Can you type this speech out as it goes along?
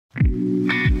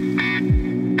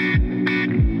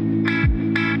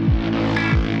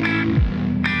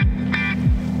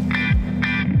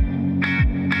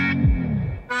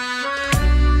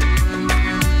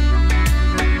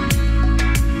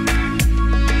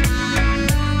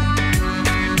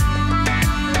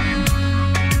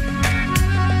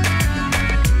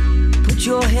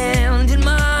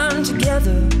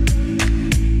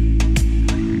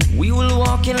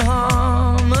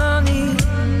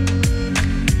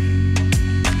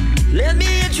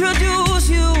introduce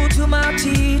you to my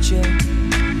teacher,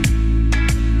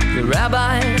 the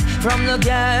rabbi from the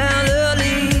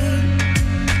Galilee.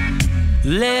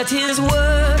 Let his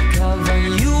word cover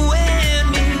you and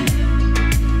me,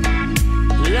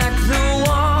 like the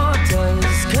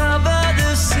waters cover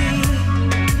the sea.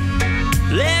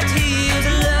 Let his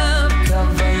love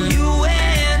cover you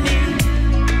and me,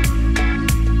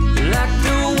 like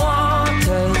the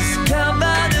waters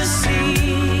cover the sea.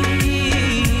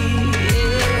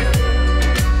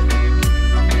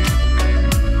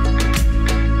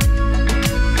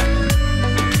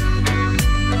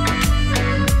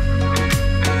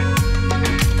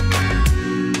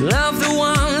 Love the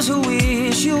ones who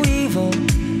wish you evil.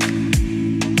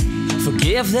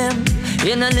 Forgive them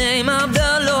in the name of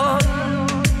the Lord.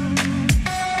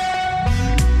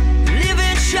 Live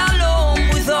in shalom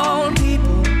with all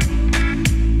people,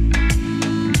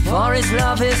 for his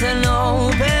love is an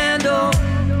open door.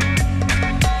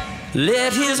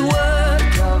 Let his word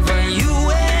cover you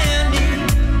and me,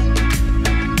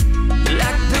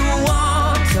 like the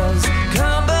waters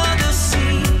cover the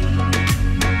sea.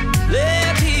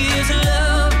 Let his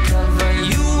love cover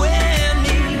you and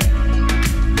me,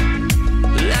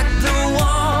 like the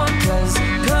waters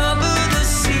cover the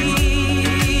sea.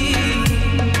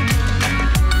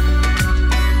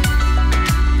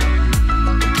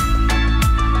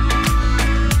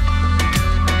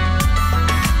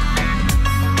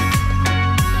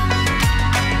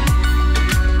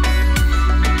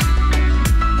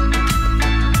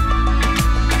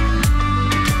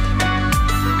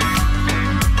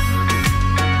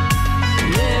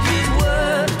 Let his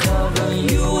word cover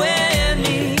you and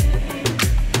me,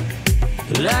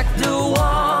 like the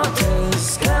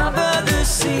waters cover the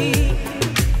sea.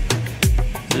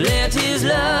 Let his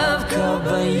love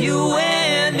cover you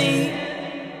and me,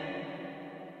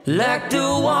 like the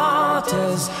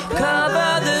waters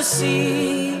cover the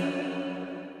sea.